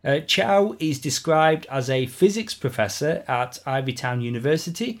 Chow is described as a physics professor at Ivytown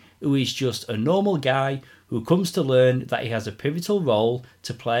University who is just a normal guy who comes to learn that he has a pivotal role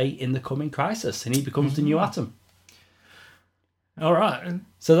to play in the coming crisis, and he becomes the new Atom. All right.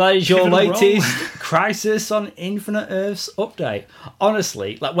 So that is your Pivotal latest Crisis on Infinite Earths update.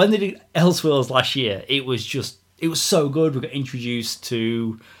 Honestly, like when they did Elseworlds last year, it was so good. We got introduced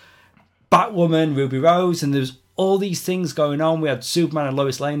to Batwoman, Ruby Rose, and there's all these things going on. We had Superman and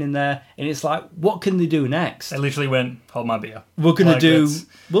Lois Lane in there, and it's like, what can they do next? They literally went, hold my beer. We'll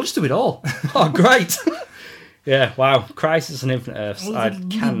just do it all. Oh, great. Yeah, wow. Crisis on Infinite Earths. I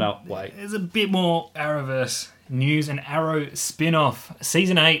cannot wait. There's a bit more Arrowverse news. An Arrow spin-off.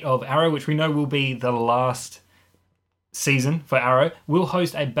 Season 8 of Arrow, which we know will be the last season for Arrow, will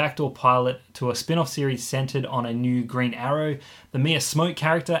host a backdoor pilot to a spin-off series centered on a new Green Arrow, the Mia Smoke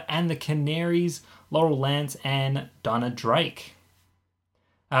character, and the Canaries, Laurel Lance and Donna Drake.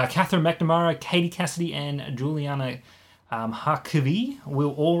 Catherine McNamara, Katie Cassidy, and Juliana Harkavy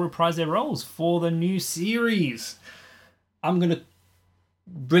will all reprise their roles for the new series. I'm going to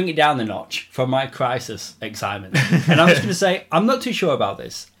bring it down the notch from my Crisis excitement. And I'm just going to say, I'm not too sure about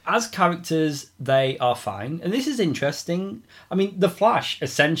this. As characters, they are fine. And this is interesting. I mean, The Flash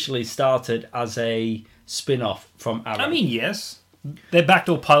essentially started as a spin-off from Arrow. I mean, yes. Their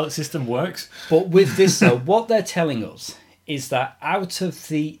backdoor pilot system works. But with this, though, what they're telling us is that out of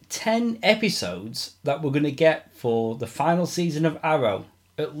the 10 episodes that we're going to get for the final season of Arrow,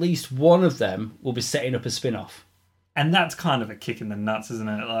 at least one of them will be setting up a spin-off. And that's kind of a kick in the nuts, isn't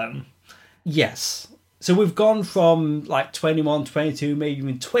it? Like, yes. So we've gone from like 21, 22, maybe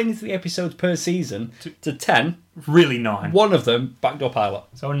even 23 episodes per season to 10. Really 9. One of them, backdoor pilot.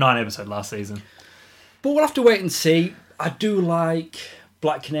 So a 9 episode last season. But we'll have to wait and see. I do like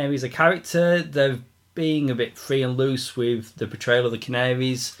Black Canary as a character. They're being a bit free and loose with the portrayal of the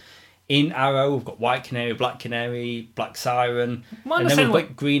Canaries. In Arrow, we've got White Canary, Black Canary, Black Siren, and then we've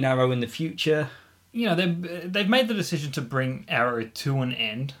got Green Arrow in the future. You know, they've made the decision to bring Arrow to an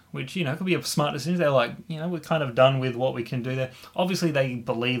end, which, you know, could be a smart decision. They're like, you know, we're kind of done with what we can do there. Obviously, they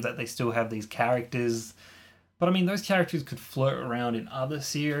believe that they still have these characters. But, I mean, those characters could float around in other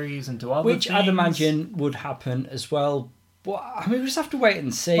series and do other things. Which I'd imagine would happen as well. But, I mean, we just have to wait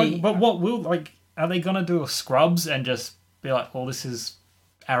and see. But what will, like, are they going to do a Scrubs and just be like, well, this is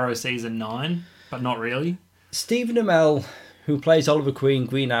Arrow Season 9, but not really? Stephen Amell, who plays Oliver Queen,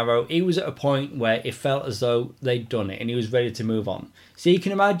 Green Arrow, he was at a point where it felt as though they'd done it and he was ready to move on. So you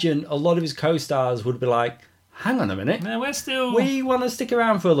can imagine a lot of his co-stars would be like, hang on a minute. No, we want to stick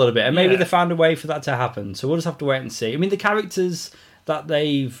around for a little bit. And maybe they found a way for that to happen. So we'll just have to wait and see. I mean, the characters that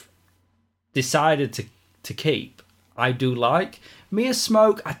they've decided to keep, I do like. Mia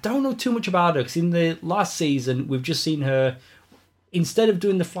Smoke, I don't know too much about her because in the last season, we've just seen her, instead of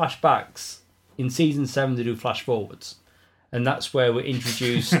doing the flashbacks, in season 7 they do flash forwards. And that's where we're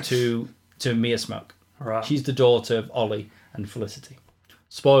introduced to Mia Smoke. Right. She's the daughter of Ollie and Felicity.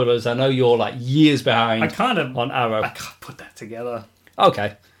 Spoilers, I know you're like years behind on Arrow. I can't put that together.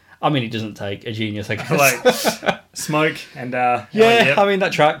 Okay. I mean, it doesn't take a genius, I guess. Like, Smoke and... yep. I mean,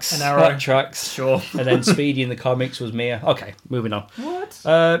 that tracks. An Arrow. That tracks. Sure. And then Speedy in the comics was Mia. Okay, moving on. What?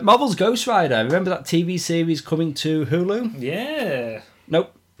 Marvel's Ghost Rider. Remember that TV series coming to Hulu? Yeah.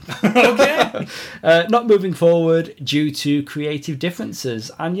 Nope. Okay. Not moving forward due to creative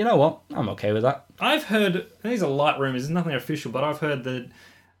differences. And you know what? I'm okay with that. I've heard, these are light rumours, there's nothing official, but I've heard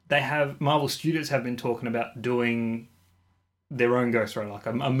that Marvel Studios have been talking about doing their own Ghost Rider, like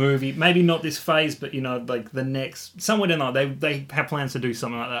a movie. Maybe not this phase, but, you know, like the next, somewhere down there, they have plans to do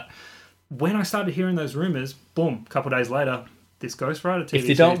something like that. When I started hearing those rumours, boom, a couple of days later, this Ghost Rider TV series if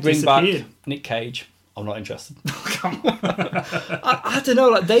they don't bring disappeared. Back Nick Cage, I'm not interested. Come on. I don't know,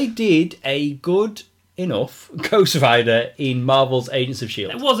 like they did a good enough Ghost Rider in Marvel's Agents of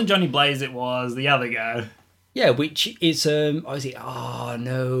S.H.I.E.L.D. It wasn't Johnny Blaze, it was the other guy. Yeah, which is, is it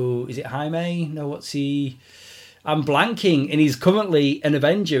Jaime? No, what's he? I'm blanking, and he's currently an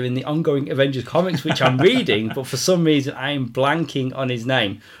Avenger in the ongoing Avengers comics, which I'm reading, but for some reason I'm blanking on his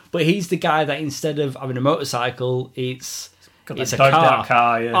name. But he's the guy that instead of having a motorcycle, it's a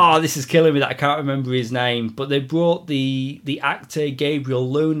car. Yeah. Oh, this is killing me that I can't remember his name. But they brought the actor Gabriel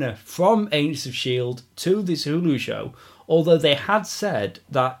Luna from Agents of S.H.I.E.L.D. to this Hulu show, although they had said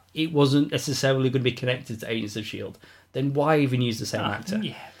that it wasn't necessarily going to be connected to Agents of S.H.I.E.L.D. Then why even use the same actor?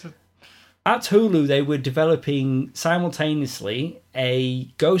 Yeah. At Hulu, they were developing simultaneously a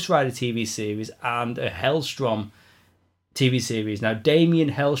Ghost Rider TV series and a Hellstrom TV series. Now, Damien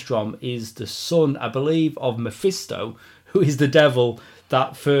Hellstrom is the son, I believe, of Mephisto, who is the devil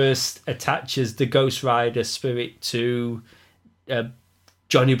that first attaches the Ghost Rider spirit to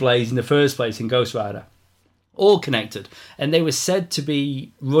Johnny Blaze in the first place in Ghost Rider. All connected. And they were said to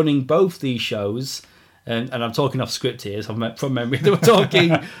be running both these shows, and I'm talking off script here, so from memory. They were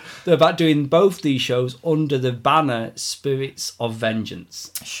talking about doing both these shows under the banner Spirits of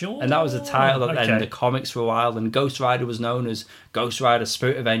Vengeance. Sure. And that was the title that in the comics for a while, and Ghost Rider was known as Ghost Rider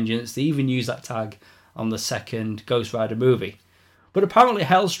Spirit of Vengeance. They even used that tag on the second Ghost Rider movie. But apparently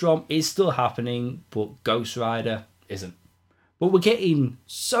Hellstrom is still happening, but Ghost Rider isn't. But we're getting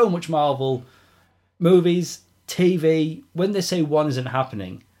so much Marvel movies, TV. When they say one isn't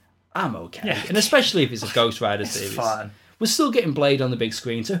happening, I'm okay. Yeah. And especially if it's a Ghost Rider series. It's fine. We're still getting Blade on the big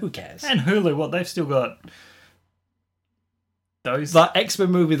screen, so who cares? And Hulu, what, they've still got those? That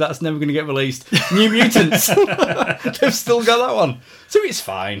X-Men movie that's never going to get released. New Mutants. They've still got that one. So it's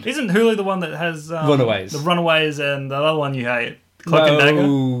fine. Isn't Hulu the one that has... Runaways. The Runaways and the other one you hate? Cloak and Dagger?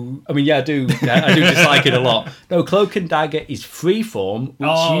 I mean, yeah, I do dislike it a lot. No, Cloak and Dagger is Freeform,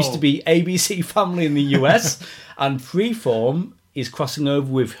 which used to be ABC Family in the US, and Freeform is crossing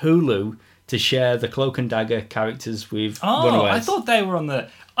over with Hulu to share the Cloak and Dagger characters with Runaways. I thought they were on the...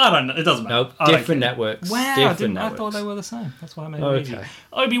 I don't know. It doesn't matter. Nope, different networks. Wow, I thought they were the same. That's why I made it easy.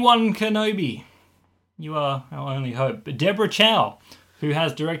 Obi-Wan Kenobi. You are our only hope. Deborah Chow, who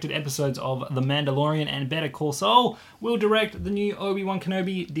has directed episodes of The Mandalorian and Better Call Saul, will direct the new Obi-Wan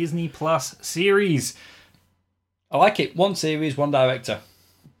Kenobi Disney Plus series. I like it. One series, one director.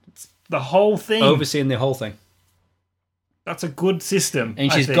 It's the whole thing. Overseeing the whole thing. That's a good system.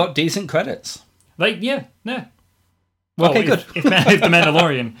 And she's got decent credits. Yeah. Well, okay, good. If The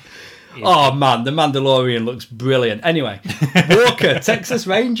Mandalorian... Oh, man, The Mandalorian looks brilliant. Anyway, Walker, Texas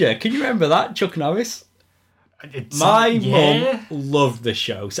Ranger. Can you remember that, Chuck Norris? My mum loved the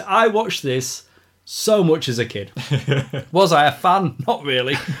show. So I watched this so much as a kid. Was I a fan? Not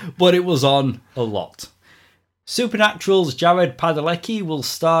really, but it was on a lot. Supernatural's Jared Padalecki will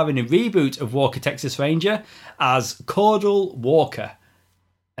star in a reboot of Walker, Texas Ranger as Cordell Walker.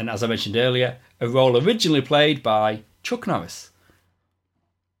 And as I mentioned earlier, a role originally played by Chuck Norris.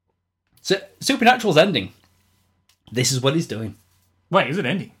 So Supernatural's ending. This is what he's doing. Wait, is it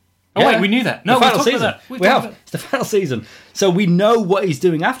ending? Oh, wait, we knew that. No, we talked about that. We have. It's the final season. So we know what he's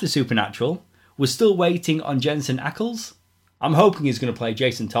doing after Supernatural. We're still waiting on Jensen Ackles. I'm hoping he's going to play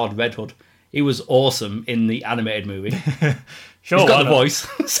Jason Todd, Red Hood. He was awesome in the animated movie. Sure, he's got the voice,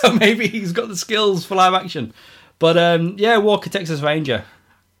 so maybe he's got the skills for live action. But Walker, Texas Ranger.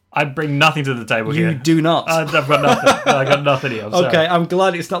 I bring nothing to the table here. You do not. I've got nothing. I got nothing here. Okay, I'm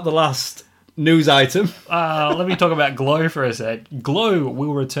glad it's not the last news item. Let me talk about Glow for a sec. Glow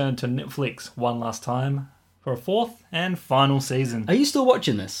will return to Netflix one last time for a fourth and final season. Are you still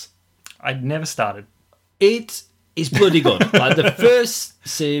watching this? I'd never started. It is bloody good. Like the first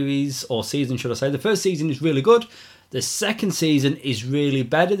series, or season should I say, the first season is really good. The second season is really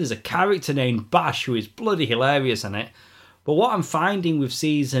better. There's a character named Bash who is bloody hilarious in it. But what I'm finding with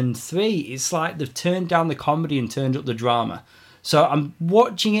season 3, it's like they've turned down the comedy and turned up the drama. So I'm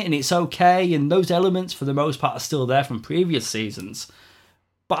watching it and it's okay, and those elements for the most part are still there from previous seasons.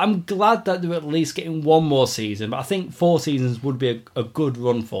 But I'm glad that they're at least getting one more season. But I think 4 seasons would be a good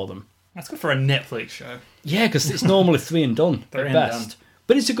run for them. That's good for a Netflix show. Yeah, because it's normally 3 and done at best.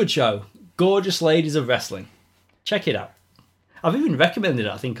 But it's a good show. Gorgeous Ladies of Wrestling. Check it out. I've even recommended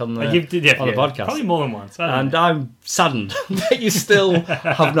it, I think, on the podcast. Probably more than once. And I'm saddened that you still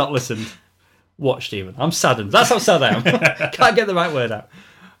have not listened. Watched even. I'm saddened. That's how sad I am. Can't get the right word out.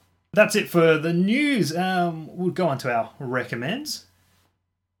 That's it for the news. We'll go on to our recommends.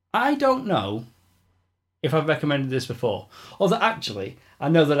 I don't know if I've recommended this before. Although, actually, I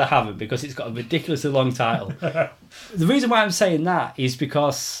know that I haven't because it's got a ridiculously long title. The reason why I'm saying that is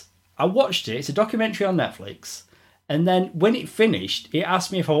because I watched it. It's a documentary on Netflix. And then when it finished, it asked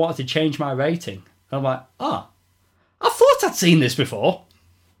me if I wanted to change my rating. And I'm like, I thought I'd seen this before.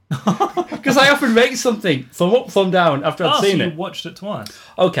 Because I often rate something thumb up, thumb down after I've seen it. You watched it twice.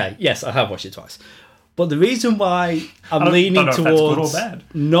 Okay, yes, I have watched it twice. But the reason why I'm leaning towards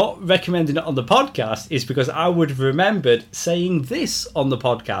not recommending it on the podcast is because I would have remembered saying this on the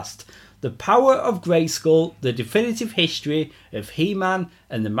podcast. The Power of Grayskull, the definitive history of He-Man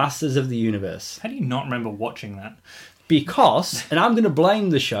and the Masters of the Universe. How do you not remember watching that? Because, and I'm going to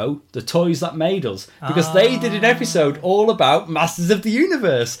blame the show, The Toys That Made Us, because they did an episode all about Masters of the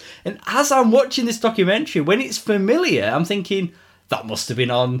Universe. And as I'm watching this documentary, when it's familiar, I'm thinking, that must have been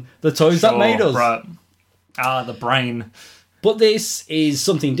on the toys that made us. Right. The brain. But this is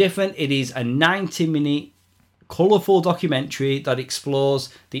something different. It is a 90-minute colourful documentary that explores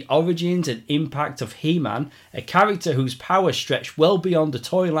the origins and impact of He-Man, a character whose powers stretch well beyond the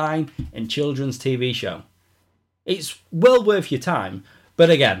toy line and children's TV show. It's well worth your time, but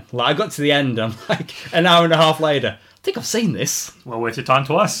again, like I got to the end, I'm like an hour and a half later, I think I've seen this. Well worth your time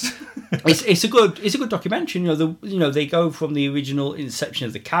twice. It's a good documentary. They go from the original inception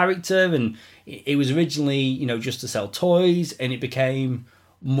of the character, and it was originally just to sell toys, and it became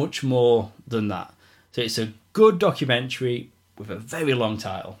much more than that. So it's a good documentary with a very long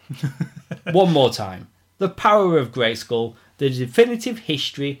title. One more time. The Power of Grayskull, the definitive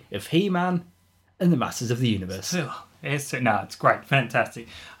history of He-Man and the Masters of the Universe. It's great. Fantastic.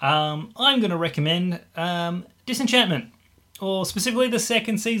 I'm going to recommend Disenchantment, or specifically the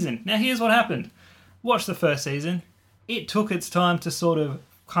second season. Now, here's what happened. Watch the first season. It took its time to sort of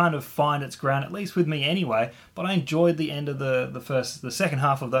kind of find its ground, at least with me anyway, but I enjoyed the end of the second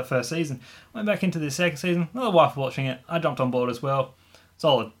half of that first season. Went back into the second season, my wife watching it, I jumped on board as well.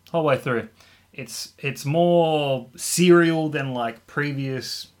 Solid, whole way through. It's more serial than like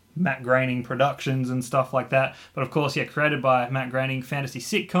previous Matt Groening productions and stuff like that, but of course, created by Matt Groening, fantasy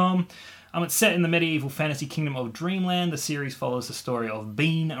sitcom. It's set in the medieval fantasy kingdom of Dreamland. The series follows the story of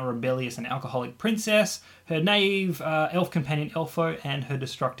Bean, a rebellious and alcoholic princess, her naive elf companion Elfo, and her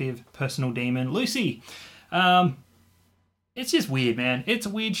destructive personal demon Lucy. It's just weird, man. It's a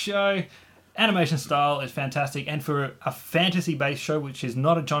weird show. Animation style is fantastic, and for a fantasy-based show, which is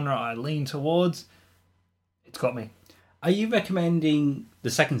not a genre I lean towards, it's got me. Are you recommending the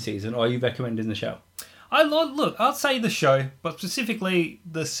second season, or are you recommending the show? I'll say the show, but specifically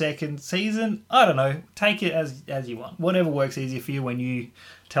the second season, I don't know. Take it as you want. Whatever works easier for you when you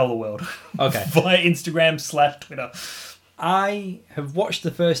tell the world. Okay. Via Instagram/Twitter. I have watched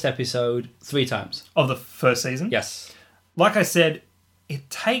the first episode 3 times. Of the first season? Yes. Like I said, it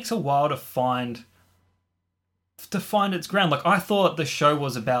takes a while to find its ground. Like, I thought the show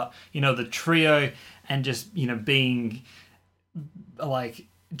was about, the trio and just, being like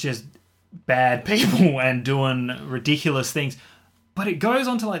just bad people and doing ridiculous things, but it goes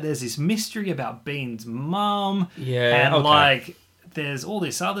on to like there's this mystery about Bean's mum, and like there's all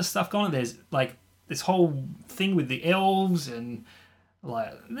this other stuff going on. There's like this whole thing with the elves, and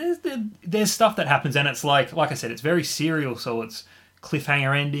like there's stuff that happens, and it's like I said, it's very serial, so it's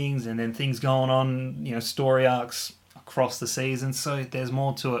cliffhanger endings and then things going on, story arcs across the season, so there's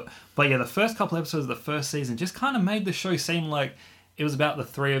more to it. But the first couple episodes of the first season just kind of made the show seem like it was about the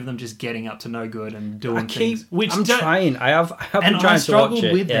three of them just getting up to no good and doing things. I'm trying. I have been trying to watch it. And I struggled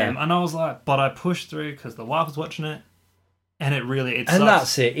with them, and I was like, but I pushed through because the wife was watching it, and it sucks. And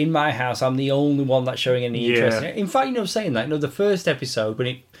that's it. In my house, I'm the only one that's showing any interest in it. In fact, saying that, the first episode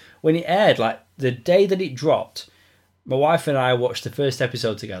when it aired, like the day that it dropped, my wife and I watched the first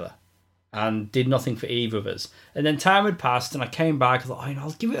episode together and did nothing for either of us. And then time had passed, and I came back. I thought,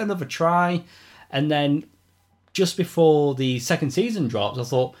 I'll give it another try, and then just before the second season drops, I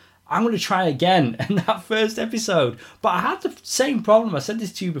thought, I'm going to try again in that first episode. But I had the same problem. I said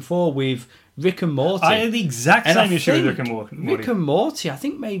this to you before with Rick and Morty. I had the exact same issue with Rick and Morty. Rick and Morty, I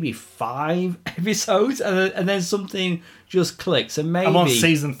think maybe 5 episodes, and then something just clicks. And maybe I'm on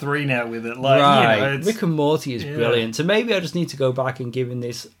season 3 now with it. Like, right. Rick and Morty is brilliant. So maybe I just need to go back and give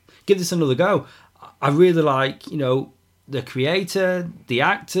this another go. I really like, the creator, the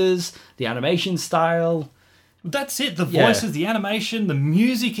actors, the animation style. That's it. The voices, the animation, the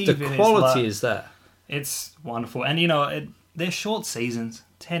music, even. The quality is there. It's wonderful. And, they're short seasons.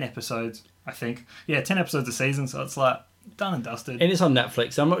 10 episodes, I think. Yeah, 10 episodes a season, so it's like done and dusted. And it's on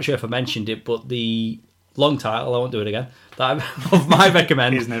Netflix. I'm not sure if I mentioned it, but the long title, I won't do it again, that of my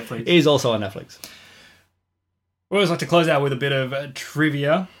recommend is Netflix. Is also on Netflix. We always like to close out with a bit of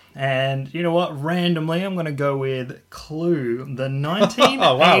trivia. And you know what? Randomly, I'm going to go with Clue, the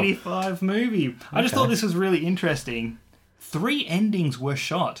 1985 movie. Okay. I just thought this was really interesting. 3 endings were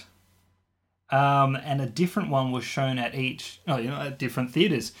shot. And a different one was shown at different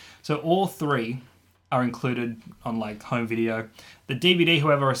theaters. So all 3 are included on like home video. The DVD,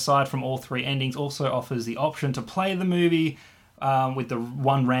 however, aside from all 3 endings, also offers the option to play the movie with the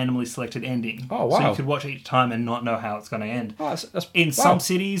one randomly selected ending. Oh, wow. So you could watch each time and not know how it's going to end. Oh, In some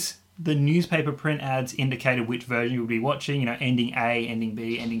cities, the newspaper print ads indicated which version you would be watching, ending A, ending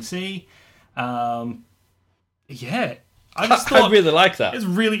B, ending C. I just thought I really like that. It's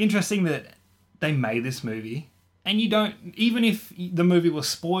really interesting that they made this movie, and you don't, even if the movie was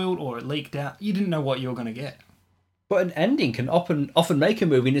spoiled or it leaked out, you didn't know what you were going to get. But an ending can often make a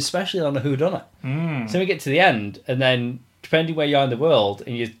movie, and especially on a whodunit. So we get to the end, and then depending where you are in the world,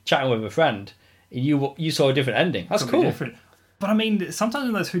 and you're chatting with a friend, and you saw a different ending. That's cool. Different. But I mean, sometimes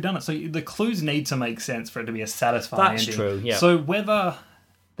in those whodunits, so the clues need to make sense for it to be a satisfying ending. That's true, yeah. So whether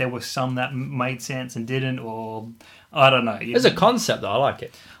there were some that made sense and didn't, or I don't know. There's a concept, though. I like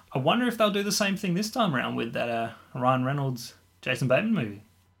it. I wonder if they'll do the same thing this time around with that Ryan Reynolds, Jason Bateman movie.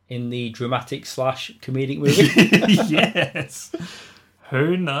 In the dramatic / comedic movie? Yes.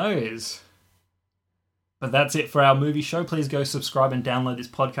 Who knows? But that's it for our movie show. Please go subscribe and download this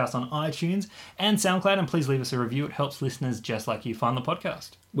podcast on iTunes and SoundCloud, and please leave us a review. It helps listeners just like you find the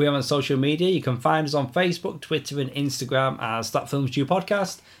podcast. We're on social media. You can find us on Facebook, Twitter, and Instagram as That Film Stew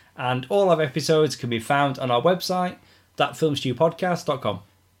Podcast, and all our episodes can be found on our website, thatfilmstewpodcast.com.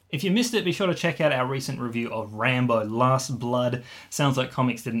 If you missed it, be sure to check out our recent review of Rambo Last Blood. Sounds Like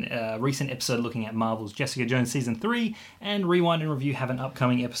Comics did a recent episode looking at Marvel's Jessica Jones Season 3, and Rewind and Review have an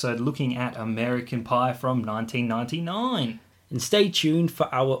upcoming episode looking at American Pie from 1999. And stay tuned for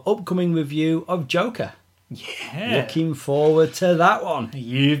our upcoming review of Joker. Yeah. Looking forward to that one.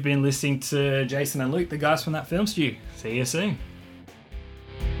 You've been listening to Jason and Luke, the guys from That Film Stew. See you soon.